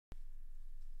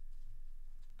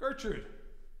Gertrude,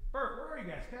 Bert, where are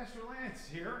you guys? Pastor Lance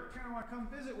here. Kind of want to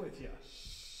come visit with you.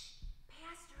 Shh!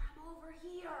 Pastor, I'm over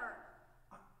here.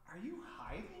 Are you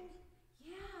hiding?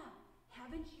 Yeah,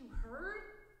 haven't you heard?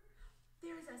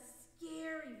 There's a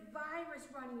scary virus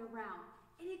running around,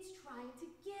 and it's trying to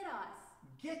get us.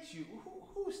 Get you?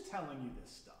 Who's telling you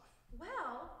this stuff?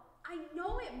 Well, I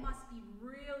know it must be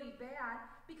really bad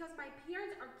because my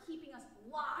parents are keeping us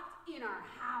locked in our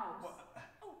house.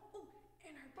 Well,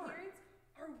 And our parents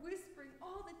are whispering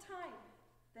all the time.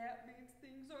 That means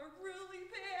things are really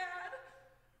bad.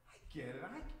 I get it.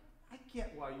 I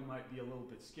get why you might be a little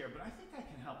bit scared, but I think I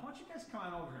can help. Why don't you guys come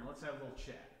on over here and let's have a little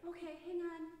chat. Okay, hang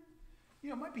on. You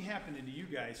know, it might be happening to you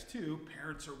guys too.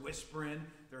 Parents are whispering.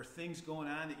 There are things going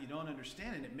on that you don't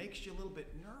understand, and it makes you a little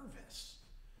bit nervous.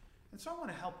 And so I want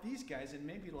to help these guys, and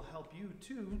maybe it'll help you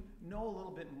too know a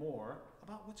little bit more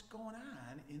about what's going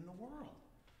on in the world.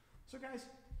 So guys,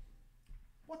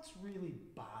 what's really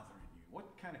bothering you? What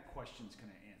kind of questions can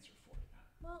I answer for you?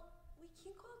 Well, we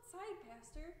can't go outside,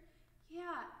 Pastor.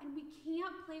 Yeah, and we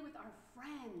can't play with our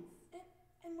friends.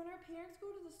 And when our parents go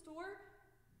to the store,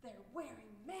 they're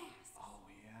wearing masks. Oh,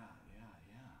 yeah.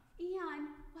 And,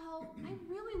 well, I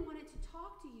really wanted to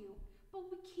talk to you, but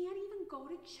we can't even go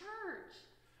to church.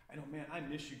 I know, man, I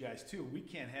miss you guys too. We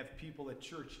can't have people at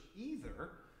church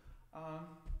either.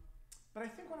 But I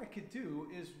think what I could do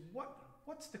is,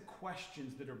 what's the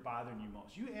questions that are bothering you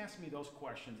most? You ask me those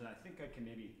questions, and I think I can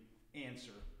maybe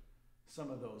answer some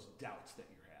of those doubts that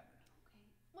you're having. Okay.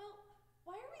 Well,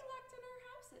 why are we locked in our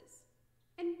houses?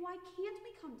 And why can't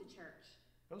we come to church?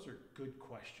 Those are good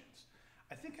questions.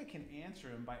 I think I can answer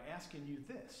them by asking you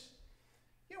this.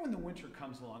 You know, when the winter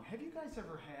comes along, have you guys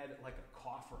ever had like a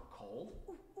cough or a cold?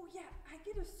 Oh yeah, I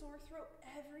get a sore throat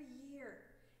every year.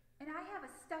 And I have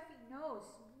a stuffy nose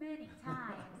many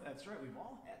times. That's right, we've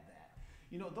all had that.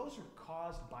 You know, those are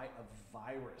caused by a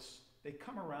virus. They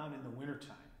come around in the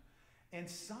wintertime. And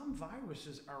some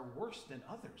viruses are worse than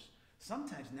others.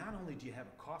 Sometimes not only do you have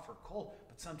a cough or cold,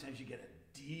 but sometimes you get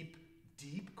a deep,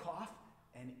 deep cough,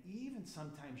 and even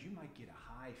sometimes you might get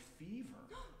a high fever.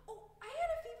 Oh, I had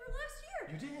a fever last year.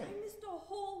 You did? I missed a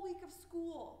whole week of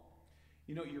school.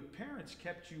 You know, your parents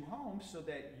kept you home so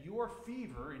that your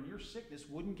fever and your sickness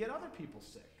wouldn't get other people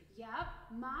sick. Yep,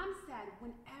 Mom said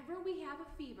whenever we have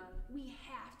a fever, we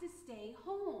have to stay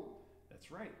home.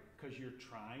 That's right, because you're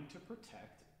trying to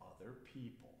protect other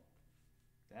people.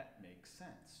 That makes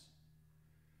sense.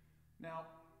 Now,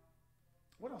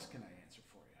 what else can I answer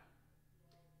for you?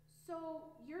 So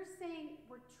you're saying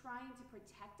we're trying to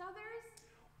protect others?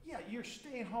 Yeah, you're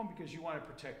staying home because you want to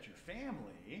protect your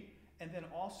family, and then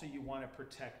also you want to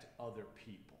protect other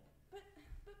people. But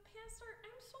Pastor,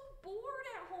 I'm so bored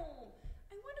at home.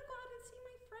 I want to go out and see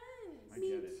my friends. I Me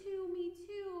get it. too, me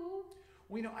too.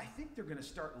 Well, you know, I think they're going to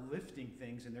start lifting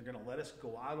things, and they're going to let us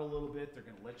go out a little bit. They're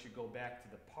going to let you go back to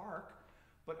the park.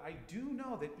 But I do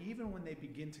know that even when they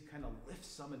begin to kind of lift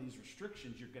some of these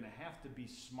restrictions, you're going to have to be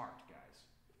smart, guys.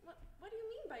 What do you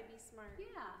mean by be smart? Yeah.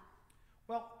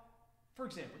 Well, for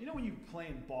example, you know when you're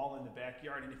playing ball in the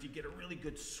backyard, and if you get a really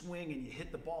good swing and you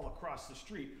hit the ball across the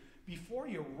street, before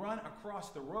you run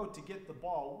across the road to get the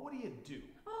ball, what do?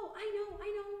 Oh, I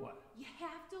know. What? You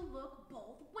have to look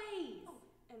both ways. Oh,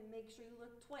 and make sure you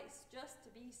look twice just to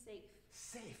be safe.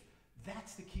 Safe.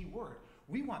 That's the key word.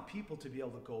 We want people to be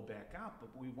able to go back out, but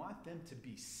we want them to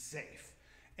be safe.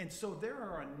 And so there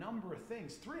are a number of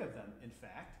things, 3 of them, in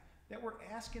fact, that we're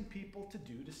asking people to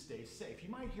do to stay safe. You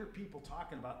might hear people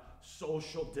talking about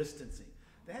social distancing.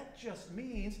 That just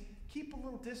means keep a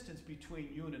little distance between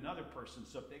you and another person,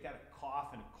 so if they got a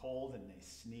cough and a cold and they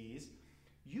sneeze,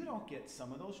 you don't get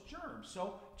some of those germs.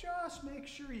 So just make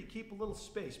sure you keep a little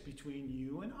space between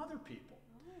you and other people.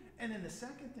 And then the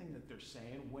second thing that they're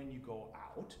saying when you go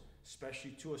out,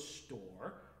 especially to a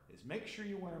store, is make sure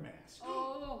you wear a mask.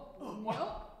 Oh,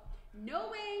 nope. No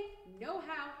way, no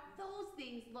how. Those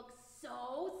things look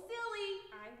so silly.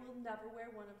 I will never wear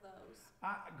one of those.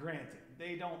 Granted,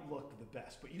 they don't look the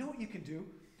best, but you know what you can do?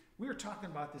 We were talking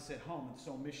about this at home, and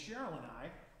so Miss Cheryl and I,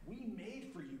 we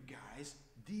made for you guys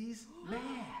these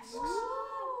masks.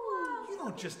 Whoa, You don't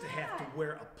look just at have to that.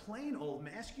 wear a plain old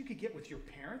mask you could get with your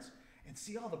parents, and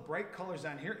see all the bright colors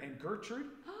on here. And Gertrude,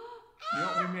 you know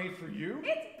what we made for you?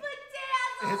 It's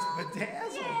bedazzled. It's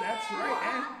bedazzled, that's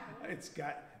right. And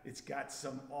it's got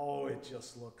some, oh, it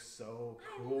just looks so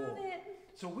cool. I love it.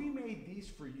 So we made these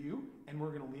for you, and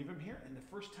we're gonna leave them here. And the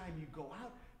first time you go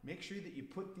out, make sure that you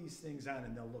put these things on,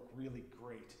 and they'll look really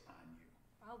great on you.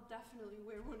 I'll definitely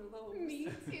wear one of those. Me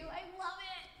too. I love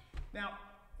it. Now,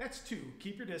 that's 2.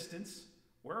 Keep your distance,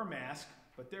 wear a mask,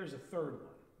 but there's a third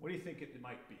one. What do you think it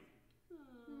might be?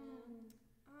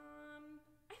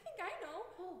 I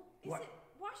What? Is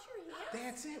it wash your hands?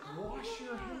 That's it. Wash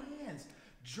your hands.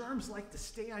 Germs like to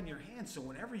stay on your hands, so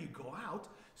whenever you go out,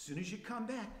 as soon as you come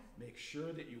back, make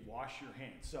sure that you wash your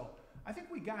hands. So I think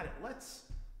we got it. Let's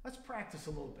practice a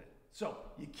little bit. So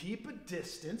you keep a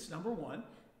distance, number one.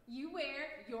 You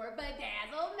wear your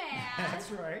bedazzle mask.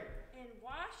 That's right. And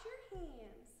wash your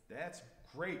hands. That's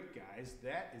great, guys.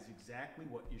 That is exactly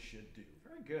what you should do.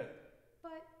 Very good.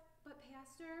 But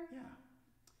Pastor, Yeah.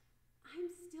 I'm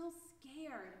still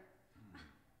scared.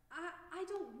 I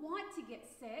don't want to get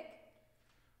sick.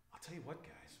 I'll tell you what,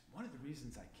 guys. One of the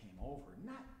reasons I came over,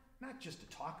 not just to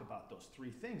talk about those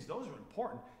three things. Those are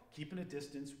important. Keeping a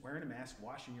distance, wearing a mask,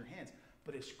 washing your hands.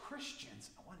 But as Christians,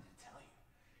 I wanted to tell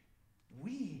you,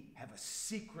 we have a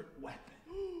secret weapon.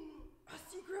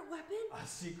 A secret weapon? A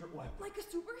secret weapon. Like a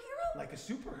superhero? Like a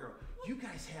superhero. You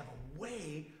guys have a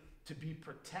way to be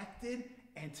protected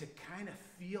and to kind of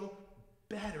feel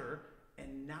better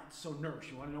and not so nervous.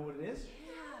 You want to know what it is?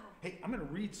 Yeah. Hey, I'm going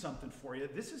to read something for you.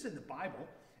 This is in the Bible,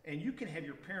 and you can have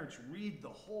your parents read the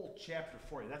whole chapter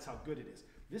for you. That's how good it is.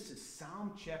 This is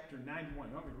Psalm chapter 91.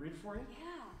 You want me to read it for you? Yeah.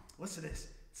 Listen to this. It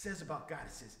says about God,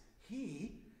 it says,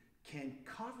 He can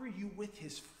cover you with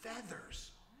His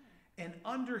feathers, and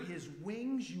under His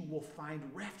wings you will find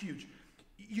refuge.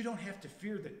 You don't have to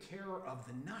fear the terror of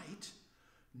the night,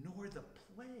 nor the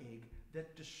plague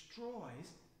that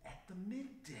destroys at the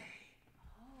midday.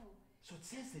 Oh. So it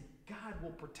says that God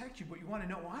will protect you, but you want to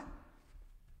know what?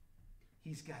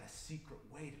 He's got a secret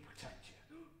way to protect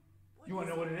you. You want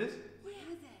to know what it is? What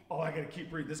is it? Oh, I got to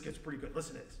keep reading. This gets pretty good.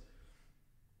 Listen to this.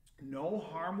 No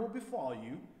harm will befall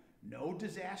you. No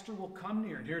disaster will come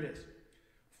near. And here it is.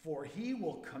 For He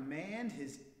will command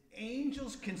His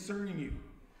angels concerning you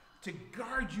to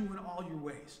guard you in all your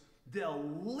ways. They'll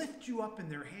lift you up in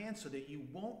their hands so that you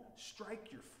won't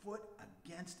strike your foot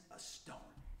against a stone.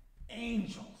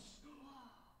 Angels.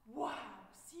 Wow.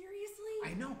 Seriously?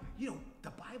 I know. You know,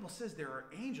 the Bible says there are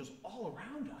angels all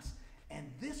around us. And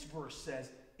this verse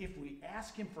says if we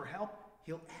ask Him for help,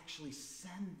 He'll actually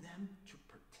send them to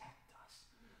protect us.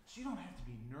 So you don't have to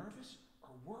be nervous or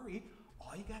worried.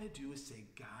 All you got to do is say,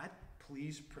 God,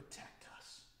 please protect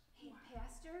us. Hey,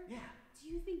 Pastor? Yeah. Do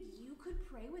you think you could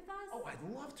pray with us? Oh,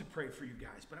 I'd love to pray for you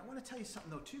guys, but I want to tell you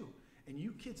something, though, too. And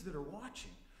you kids that are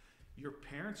watching, your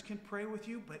parents can pray with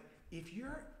you, but if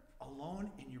you're alone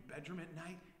in your bedroom at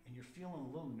night and you're feeling a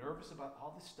little nervous about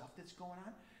all this stuff that's going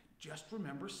on, just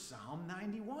remember Psalm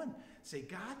 91. Say,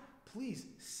 God, please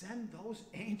send those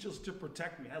angels to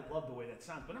protect me. I love the way that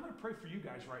sounds, but I'm going to pray for you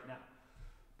guys right now.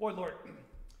 Boy, Lord,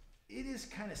 it is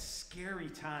kind of scary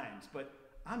times, but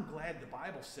I'm glad the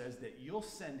Bible says that you'll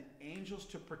send angels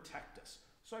to protect us.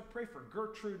 So I pray for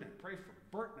Gertrude, and I pray for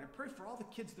Bert, and I pray for all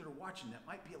the kids that are watching that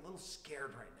might be a little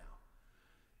scared right now.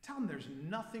 Tell them there's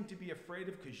nothing to be afraid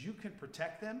of because you can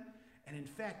protect them. And in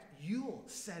fact, you'll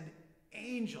send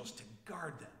angels to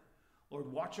guard them.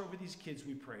 Lord, watch over these kids,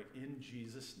 we pray, in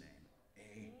Jesus'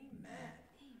 name. Amen.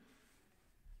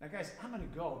 Now, guys, I'm going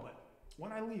to go, but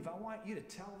when I leave, I want you to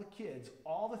tell the kids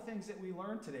all the things that we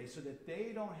learned today so that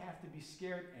they don't have to be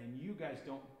scared and you guys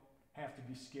don't have to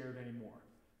be scared anymore.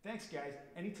 Thanks, guys.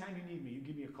 Anytime you need me, you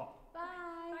give me a call. Bye.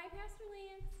 Bye, Pastor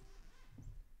Lance.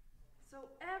 So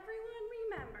everyone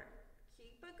remember,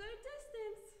 keep a good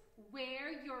distance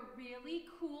Wear your really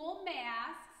cool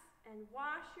masks and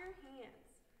wash your hands.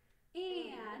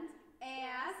 and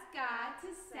ask God to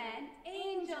send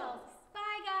angels.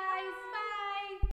 Bye, guys. Bye.